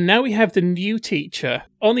 And now we have the new teacher.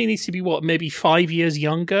 Only needs to be, maybe 5 years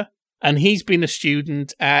younger? And he's been a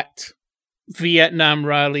student at Vietnam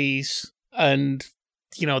rallies and,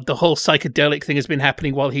 the whole psychedelic thing has been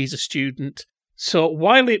happening while he's a student. So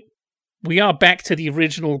while we are back to the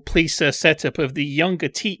original Pleaser setup of the younger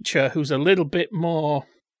teacher who's a little bit more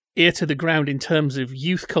ear to the ground in terms of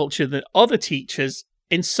youth culture than other teachers,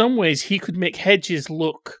 in some ways he could make Hedges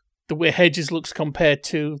look the way Hedges looks compared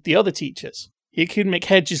to the other teachers. He could make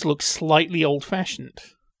Hedges look slightly old-fashioned.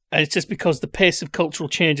 And it's just because the pace of cultural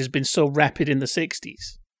change has been so rapid in the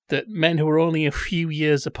 60s that men who are only a few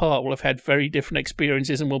years apart will have had very different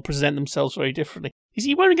experiences and will present themselves very differently. Is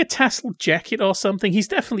he wearing a tasseled jacket or something? He's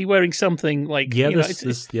definitely wearing something like... Yeah,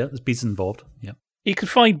 there's beads involved. Yeah. You could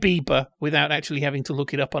find Bieber without actually having to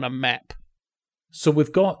look it up on a map. So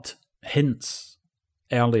we've got hints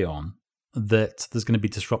early on that there's going to be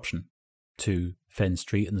disruption to Fenn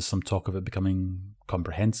Street, and there's some talk of it becoming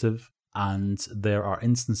comprehensive, and there are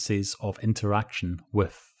instances of interaction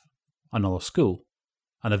with another school.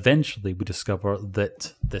 And eventually we discover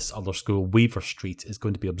that this other school, Weaver Street, is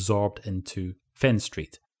going to be absorbed into Fenn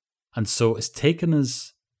Street. And so it's taken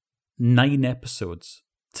us 9 episodes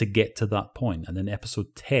to get to that point. And then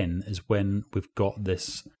episode 10 is when we've got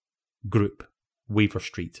this group, Weaver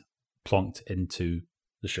Street, plonked into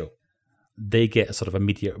the show. They get a sort of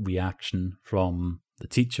immediate reaction from the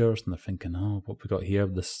teachers, and they're thinking, oh, what we got here,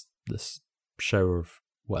 this shower of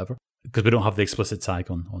whatever. Because we don't have the explicit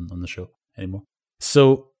tag on the show anymore.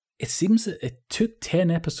 So it seems that it took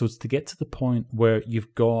 10 episodes to get to the point where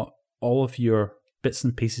you've got all of your bits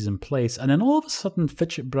and pieces in place, and then all of a sudden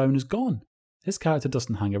Fitchett Brown is gone. His character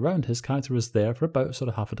doesn't hang around. His character is there for about sort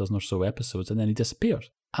of half a dozen or so episodes, and then he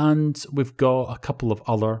disappears. And we've got a couple of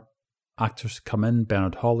other actors come in.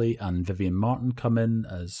 Bernard Hawley and Vivian Martin come in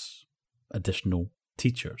as additional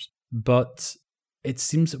teachers. But it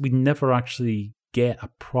seems that we never actually get a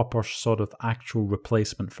proper sort of actual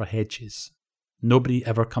replacement for Hedges. Nobody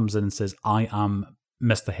ever comes in and says, I am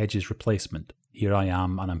Mr. Hedges' replacement. Here I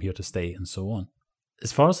am, and I'm here to stay, and so on.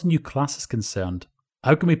 As far as the new class is concerned,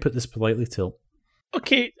 how can we put this politely, Till?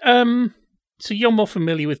 Okay, so you're more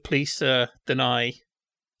familiar with police than I.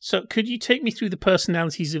 So could you take me through the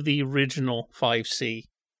personalities of the original 5C?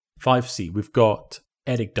 5C, we've got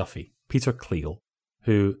Eric Duffy, Peter Cleal,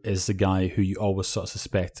 who is the guy who you always sort of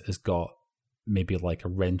suspect has got maybe like a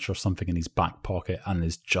wrench or something in his back pocket and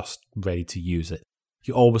is just ready to use it.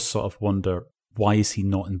 You always sort of wonder, why is he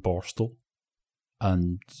not in Borstal?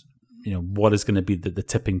 And, what is going to be the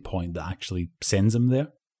tipping point that actually sends him there?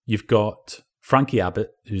 You've got Frankie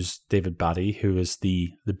Abbott, who's David Barry, who is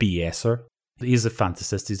the BSer. He's a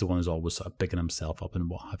fantasist. He's the one who's always sort of bigging himself up and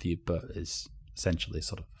what have you, but is essentially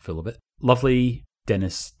sort of full of it. Lovely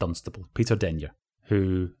Dennis Dunstable, Peter Denyer,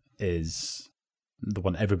 who is the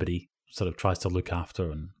one everybody sort of tries to look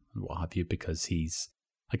after and what have you, because he's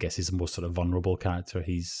the most sort of vulnerable character.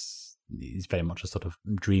 He's very much a sort of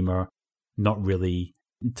dreamer, not really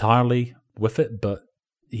entirely with it, but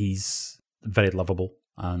he's very lovable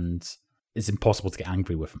and it's impossible to get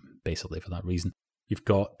angry with him, basically, for that reason. You've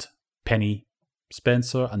got Penny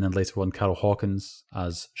Spencer and then later on Carol Hawkins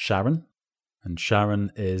as Sharon. And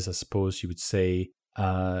Sharon is, I suppose you would say,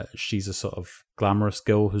 she's a sort of glamorous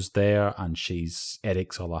girl who's there and she's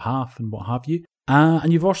Eric's other half and what have you.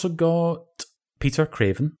 And you've also got Peter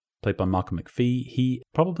Craven, played by Malcolm McPhee. He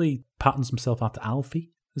probably patterns himself after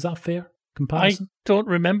Alfie. Is that a fair comparison? I don't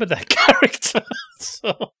remember that character.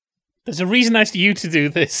 So there's a reason I asked you to do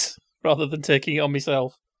this rather than taking it on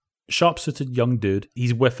myself. Sharp-suited young dude.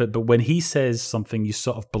 He's with it, but when he says something, you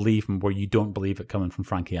sort of believe him where you don't believe it coming from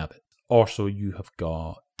Frankie Abbott. Also, you have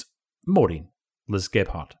got Maureen, Liz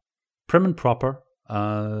Gebhardt. Prim and proper,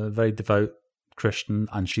 very devout Christian,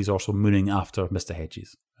 and she's also mooning after Mr.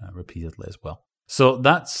 Hedges repeatedly as well. So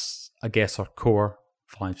that's, I guess, our core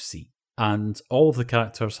 5C. And all of the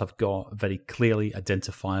characters have got very clearly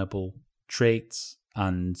identifiable traits,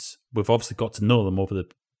 and we've obviously got to know them over the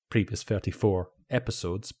previous 34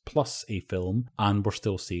 episodes, plus a film, and we're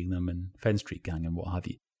still seeing them in Fen Street Gang and what have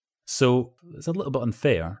you. So it's a little bit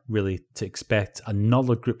unfair, really, to expect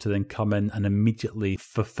another group to then come in and immediately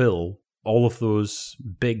fulfill all of those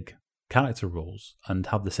big character roles and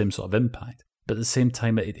have the same sort of impact. But at the same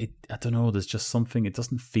time, I don't know, there's just something, it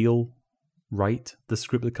doesn't feel right, this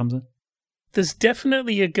group that comes in. There's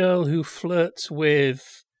definitely a girl who flirts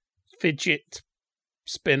with Fidget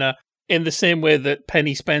Spinner in the same way that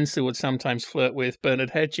Penny Spencer would sometimes flirt with Bernard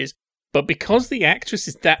Hedges. But because the actress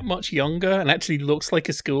is that much younger and actually looks like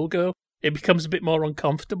a schoolgirl, it becomes a bit more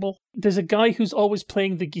uncomfortable. There's a guy who's always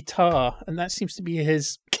playing the guitar, and that seems to be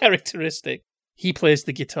his characteristic. He plays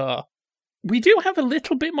the guitar. We do have a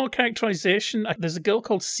little bit more characterization. There's a girl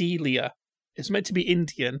called Celia. It's meant to be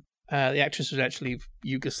Indian. The actress was actually of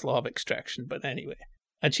Yugoslav extraction, but anyway.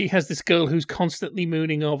 And she has this girl who's constantly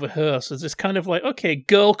mooning over her. So there's kind of like, okay,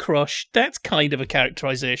 girl crush, that's kind of a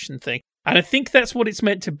characterization thing. And I think that's what it's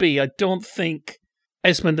meant to be. I don't think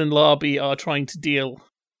Esmond and Larby are trying to deal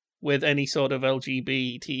with any sort of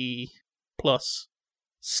LGBT plus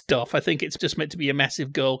stuff. I think it's just meant to be a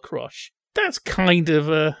massive girl crush. That's kind of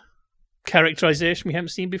a characterization we haven't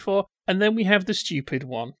seen before. And then we have the stupid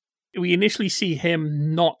one. We initially see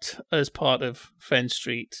him not as part of Fen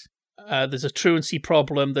Street. There's a truancy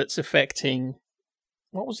problem that's affecting,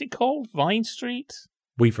 what was it called? Vine Street?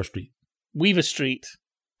 Weaver Street. Weaver Street.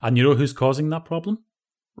 And you know who's causing that problem?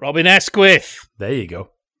 Robin Asquith. There you go.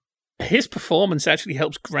 His performance actually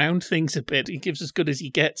helps ground things a bit. He gives as good as he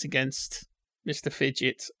gets against Mr.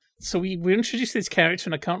 Fidget. So we introduced this character,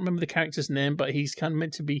 and I can't remember the character's name, but he's kind of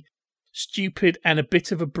meant to be stupid and a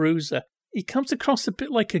bit of a bruiser. He comes across a bit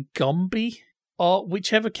like a Gumby, or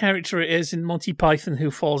whichever character it is in Monty Python who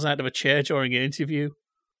falls out of a chair during an interview.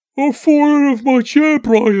 I've fallen out of my chair,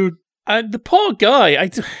 Brian. And the poor guy,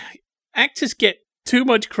 actors get too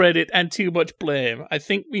much credit and too much blame. I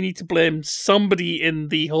think we need to blame somebody in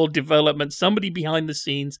the whole development, somebody behind the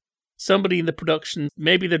scenes, somebody in the production,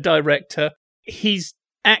 maybe the director. He's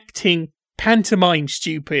acting pantomime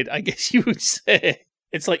stupid, I guess you would say.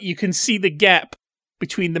 It's like you can see the gap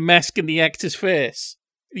between the mask and the actor's face.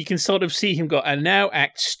 You can sort of see him go, and now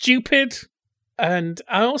act stupid. And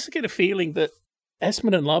I also get a feeling that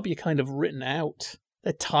Esmond and Larby are kind of written out.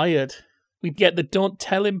 They're tired. We get the don't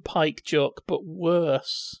tell him Pike joke, but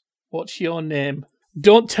worse. What's your name?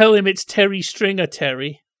 Don't tell him it's Terry Stringer,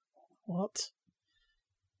 Terry. What?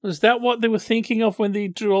 Was that what they were thinking of when they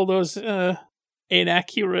drew all those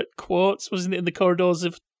inaccurate quotes? Wasn't it in the corridors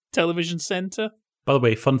of Television Centre? By the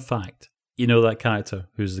way, fun fact. You know that character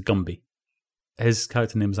who's the Gumby? His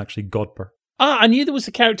character name is actually Godper. I knew there was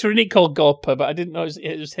a character in it called Godper, but I didn't know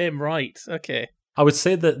it was him. Right, okay. I would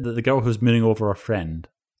say that the girl who's mooning over her friend,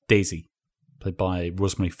 Daisy, played by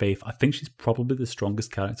Rosemary Faith, I think she's probably the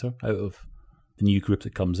strongest character out of the new group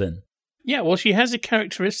that comes in. Yeah, well, she has a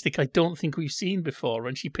characteristic I don't think we've seen before,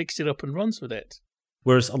 and she picks it up and runs with it.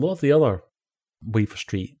 Whereas a lot of the other Weaver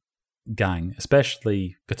Street gang,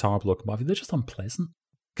 especially Guitar Block and what have you, they're just unpleasant.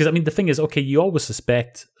 Because, I mean, the thing is, okay, you always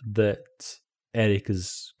suspect that Eric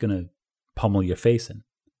is going to pummel your face in.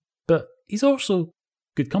 But he's also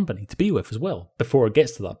good company to be with as well, before it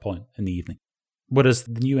gets to that point in the evening. Whereas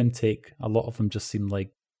the new intake, a lot of them just seem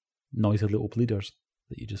like noisy little bleeders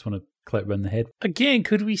that you just want to clip around the head. Again,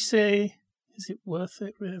 could we say, is it worth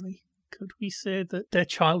it, really? Could we say that their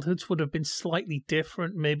childhoods would have been slightly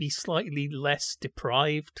different, maybe slightly less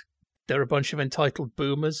deprived? They're a bunch of entitled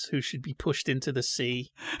boomers who should be pushed into the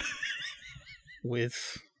sea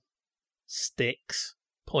with sticks,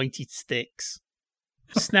 pointed sticks.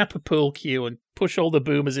 Snap a pool cue and push all the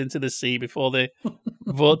boomers into the sea before they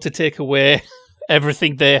vote to take away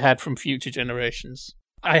everything they had from future generations.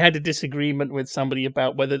 I had a disagreement with somebody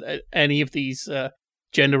about whether any of these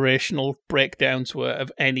generational breakdowns were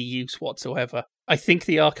of any use whatsoever. I think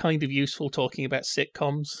they are kind of useful talking about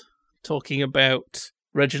sitcoms, talking about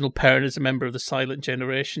Reginald Perrin as a member of the silent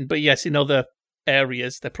generation. But yes, in other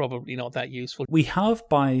areas, they're probably not that useful. We have,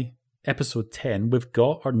 by episode 10, we've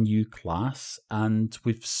got our new class, and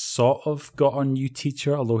we've sort of got our new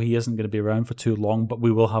teacher, although he isn't going to be around for too long, but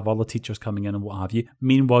we will have other teachers coming in and what have you.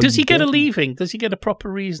 Meanwhile, does he get a leaving? Does he get a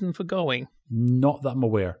proper reason for going? Not that I'm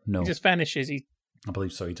aware, no. He just vanishes. I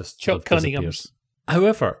believe so. He just Chuck sort of Cunningham's. disappears.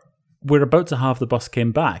 However, we're about to have the bus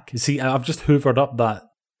came back. See, I've just hoovered up that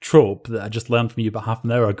trope that I just learned from you about half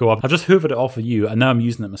an hour ago. I've just hoovered it off of you, and now I'm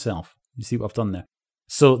using it myself. You see what I've done there?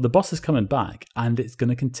 So the bus is coming back, and it's going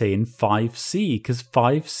to contain 5C, because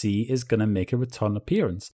 5C is going to make a return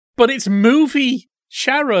appearance. But it's movie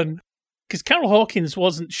Sharon, because Carol Hawkins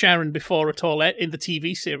wasn't Sharon before at all in the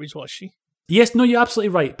TV series, was she? Yes, no, you're absolutely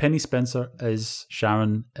right. Penny Spencer is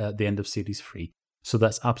Sharon at the end of Series 3. So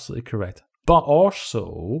that's absolutely correct. But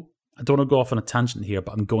also, I don't want to go off on a tangent here,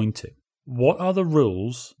 but I'm going to. What are the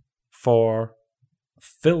rules for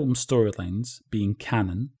film storylines being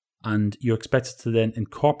canon, and you're expected to then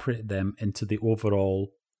incorporate them into the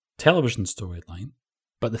overall television storyline?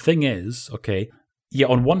 But the thing is, okay, yeah,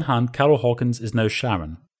 on one hand, Carol Hawkins is now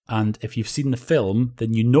Sharon. And if you've seen the film,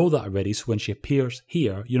 then you know that already. So when she appears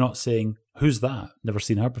here, you're not saying, who's that? Never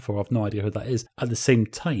seen her before. I've no idea who that is. At the same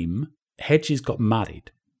time, Hedges got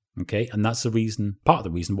married. Okay, and that's the reason, part of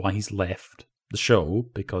the reason why he's left the show,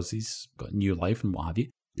 because he's got a new life and what have you.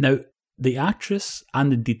 Now, the actress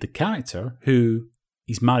and indeed the character who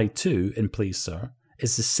he's married to in Please Sir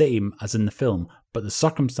is the same as in the film, but the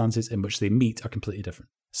circumstances in which they meet are completely different.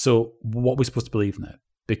 So what are we supposed to believe now?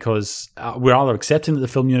 Because we're either accepting that the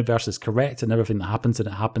film universe is correct and everything that happens and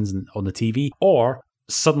it happens on the TV, or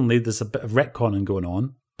suddenly there's a bit of retconning going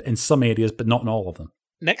on in some areas, but not in all of them.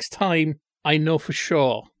 Next time, I know for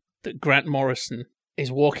sure that Grant Morrison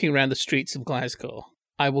is walking around the streets of Glasgow,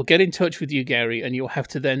 I will get in touch with you, Gary, and you'll have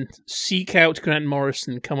to then seek out Grant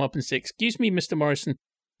Morrison, come up and say, "Excuse me, Mr. Morrison,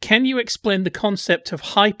 can you explain the concept of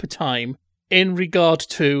hypertime in regard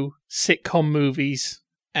to sitcom movies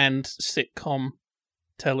and sitcom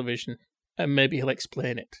television?" And maybe he'll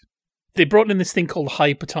explain it. They brought in this thing called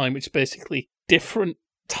hypertime, which basically different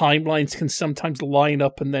timelines can sometimes line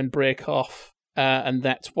up and then break off, and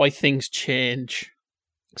that's why things change.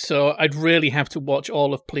 So I'd really have to watch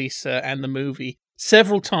all of Please Sir and the movie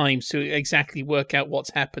several times to exactly work out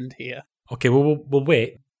what's happened here. Okay, well, we'll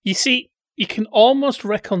wait. You see, you can almost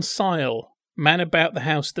reconcile Man About the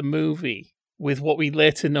House, the movie, with what we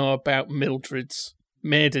later know about Mildred's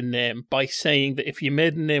maiden name by saying that if your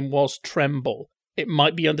maiden name was Tremble, it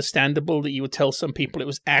might be understandable that you would tell some people it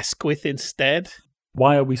was Asquith instead.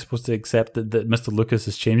 Why are we supposed to accept that Mr. Lucas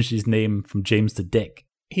has changed his name from James to Dick?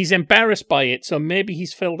 He's embarrassed by it, so maybe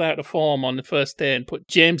he's filled out a form on the first day and put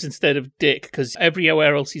James instead of Dick, because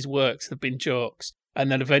everywhere else he's worked there have been jokes. And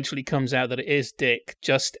then eventually comes out that it is Dick,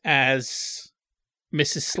 just as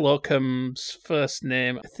Mrs. Slocum's first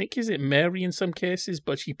name, I think, is it Mary in some cases,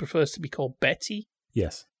 but she prefers to be called Betty?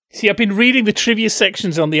 Yes. See, I've been reading the trivia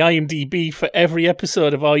sections on the IMDb for every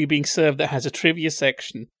episode of Are You Being Served that has a trivia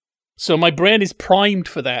section. So my brain is primed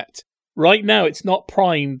for that. Right now, it's not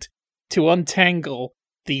primed to untangle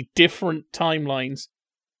the different timelines.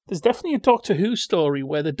 There's definitely a Doctor Who story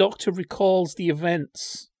where the Doctor recalls the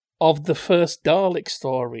events of the first Dalek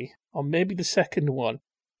story, or maybe the second one,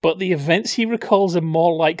 but the events he recalls are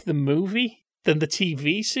more like the movie than the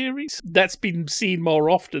TV series. That's been seen more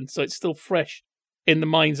often, so it's still fresh in the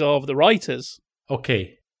minds of the writers.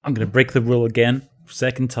 Okay, I'm going to break the rule again.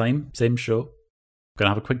 Second time, same show. We're going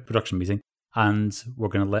to have a quick production meeting, and we're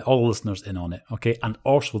going to let all the listeners in on it, okay? And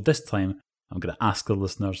also this time, I'm going to ask the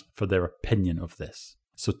listeners for their opinion of this.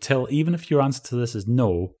 So even if your answer to this is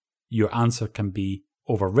no, your answer can be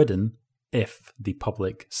overridden if the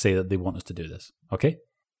public say that they want us to do this, okay?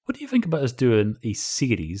 What do you think about us doing a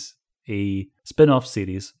series, a spin-off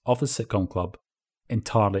series of the Sitcom Club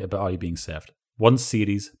entirely about Are You Being Served? One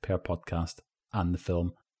series per podcast and the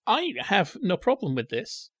film. I have no problem with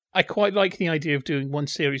this. I quite like the idea of doing one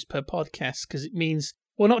series per podcast because it means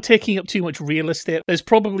we're not taking up too much real estate. There's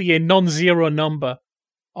probably a non-zero number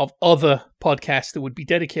of other podcasts that would be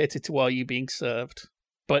dedicated to Are You Being Served.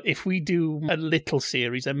 But if we do a little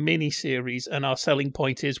series, a mini-series, and our selling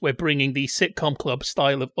point is we're bringing the Sitcom Club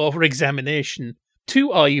style of over-examination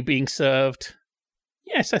to Are You Being Served,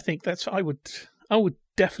 yes, I think I would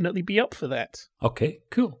definitely be up for that. Okay,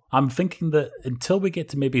 cool. I'm thinking that until we get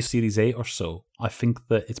to maybe Series 8 or so, I think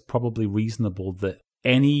that it's probably reasonable that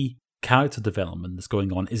any character development that's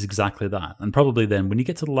going on is exactly that. And probably then, when you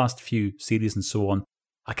get to the last few series and so on,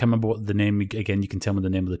 I can't remember what the name, again, you can tell me the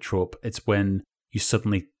name of the trope. It's when you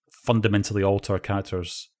suddenly fundamentally alter a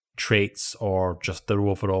character's traits or just their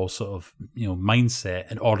overall sort of,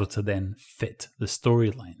 mindset in order to then fit the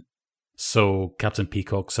storyline. So Captain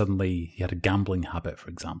Peacock, suddenly he had a gambling habit, for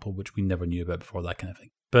example, which we never knew about before, that kind of thing.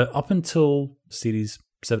 But up until series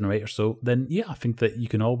 7 or 8 or so, then yeah, I think that you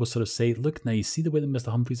can always sort of say, look, now you see the way that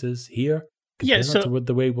Mr. Humphries is here? Yeah, so to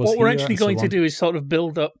the way it was what we're here, actually going to do is sort of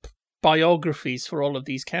build up biographies for all of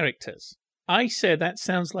these characters. I say that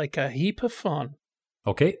sounds like a heap of fun.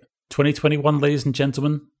 Okay, 2021, ladies and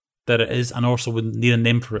gentlemen, there it is, and also we need a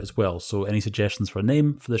name for it as well. So any suggestions for a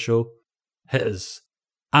name for the show, hit us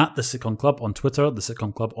at the Sitcom Club on Twitter, the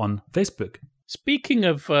Sitcom Club on Facebook. Speaking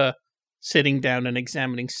of sitting down and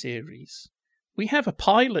examining series, we have a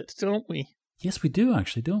pilot, don't we? Yes, we do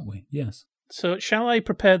actually, don't we? Yes. So shall I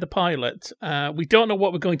prepare the pilot? We don't know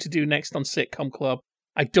what we're going to do next on Sitcom Club.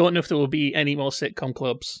 I don't know if there will be any more Sitcom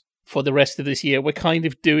Clubs for the rest of this year. We're kind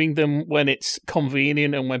of doing them when it's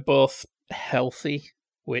convenient and we're both healthy,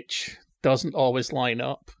 which doesn't always line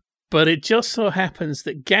up. But it just so happens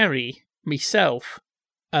that Gary, myself,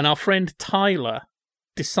 and our friend Tyler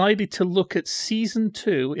decided to look at Season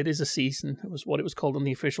 2. It is a season. It was what it was called on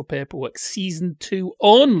the official paperwork. Season 2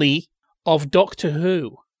 only of Doctor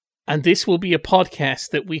Who. And this will be a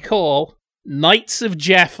podcast that we call Knights of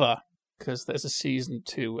Jaffa, because there's a Season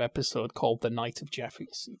 2 episode called The Night of Jaffa, you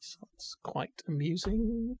see. So it's quite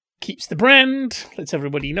amusing. Keeps the brand, lets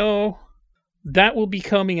everybody know. That will be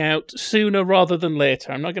coming out sooner rather than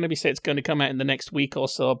later. I'm not going to say it's going to come out in the next week or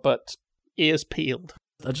so, but ears peeled.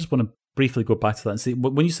 I just want to briefly go back to that and see,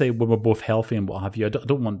 when you say when we're both healthy and what have you, I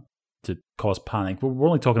don't want to cause panic. We're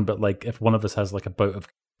only talking about like if one of us has like a bout of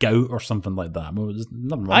gout or something like that. There's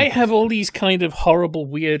nothing wrong. I have all these kind of horrible,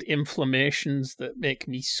 weird inflammations that make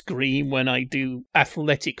me scream when I do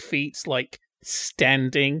athletic feats like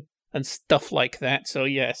standing and stuff like that. So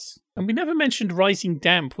yes. And we never mentioned Rising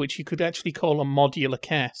Damp, which you could actually call a modular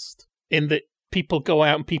cast, in that people go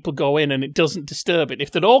out and people go in and it doesn't disturb it.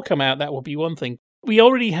 If they'd all come out, that would be one thing. We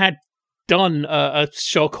already had done a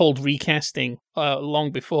show called Recasting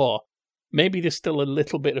long before. Maybe there's still a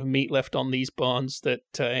little bit of meat left on these bones that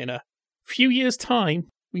in a few years' time,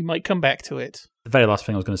 we might come back to it. The very last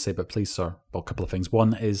thing I was going to say, but please, sir, well, a couple of things.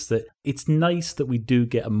 One is that it's nice that we do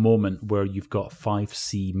get a moment where you've got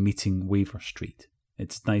 5C meeting Waver Street.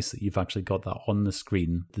 It's nice that you've actually got that on the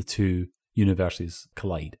screen, the two universes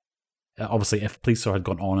collide. Obviously, if Please Sir had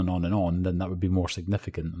gone on and on and on, then that would be more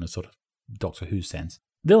significant in a sort of Doctor Who sense.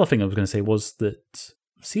 The other thing I was going to say was that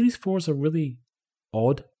Series 4 is a really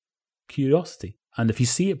odd curiosity. And if you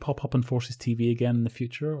see it pop up on Forces TV again in the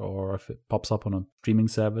future, or if it pops up on a streaming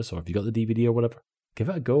service, or if you got the DVD or whatever, give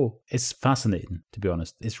it a go. It's fascinating, to be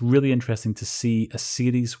honest. It's really interesting to see a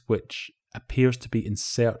series which appears to be in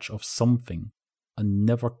search of something and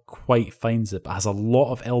never quite finds it, but has a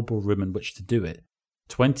lot of elbow room in which to do it.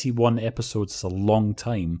 21 episodes is a long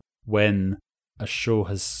time when a show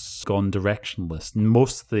has gone directionless.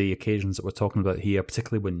 Most of the occasions that we're talking about here,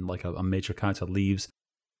 particularly when like a major character leaves,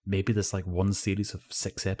 maybe there's like one series of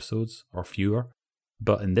 6 episodes or fewer.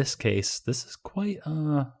 But in this case, this is quite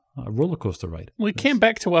a roller coaster ride. We came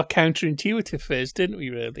back to our counterintuitive phase, didn't we,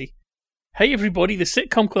 really? Hey, everybody, the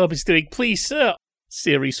Sitcom Club is doing Please Sir,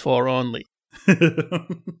 Series 4 only. I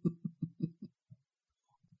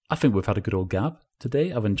think we've had a good old gab.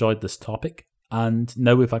 today. I've enjoyed this topic. And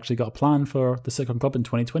now we've actually got a plan for the Sitcom Club in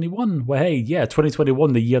 2021. Well, hey, yeah,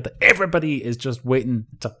 2021, the year that everybody is just waiting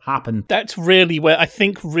to happen. That's really where I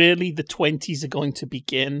think really the 20s are going to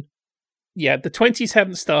begin. Yeah, the 20s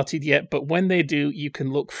haven't started yet, but when they do, you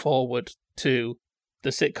can look forward to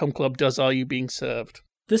the Sitcom Club does Are You Being Served?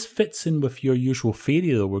 This fits in with your usual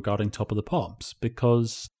theory, though, regarding Top of the Pops,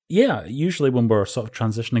 because, yeah, usually when we're sort of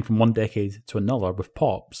transitioning from one decade to another with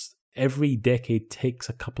Pops, every decade takes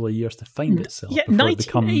a couple of years to find itself. Yeah,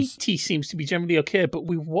 1980 seems to be generally okay, but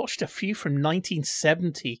we watched a few from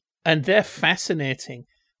 1970, and they're fascinating.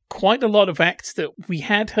 Quite a lot of acts that we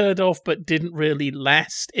had heard of but didn't really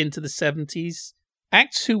last into the 70s.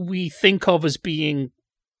 Acts who we think of as being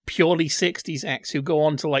purely 60s acts who go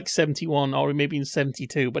on to like 71 or maybe in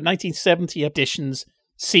 72, but 1970 editions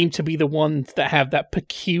seem to be the ones that have that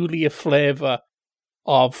peculiar flavour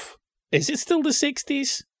of, is it still the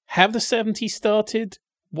 60s? Have the 70s started?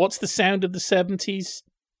 What's the sound of the 70s?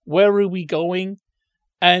 Where are we going?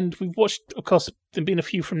 And we've watched, of course, there've been a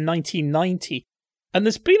few from 1990. And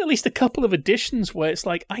there's been at least a couple of editions where it's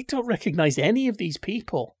like, I don't recognise any of these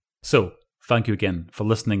people. So, thank you again for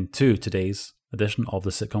listening to today's edition of the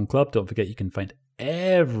Sitcom Club. Don't forget you can find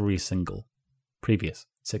every single previous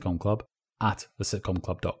Sitcom Club at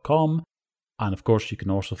thesitcomclub.com. And of course, you can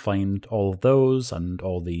also find all of those and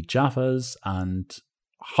all the Jaffas and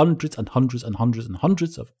hundreds and hundreds and hundreds and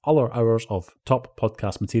hundreds of other hours of top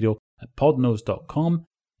podcast material at podnose.com.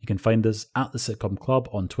 You can find us at the Sitcom Club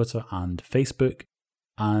on Twitter and Facebook.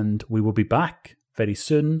 And we will be back very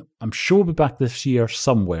soon. I'm sure we'll be back this year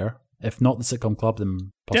somewhere. If not the Sitcom Club,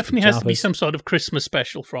 then definitely has to be some sort of Christmas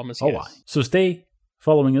special from us. Oh, yes. So stay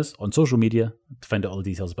following us on social media to find out all the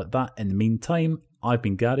details about that. In the meantime, I've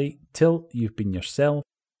been Gary, Till, you've been yourself,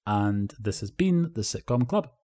 and this has been the Sitcom Club.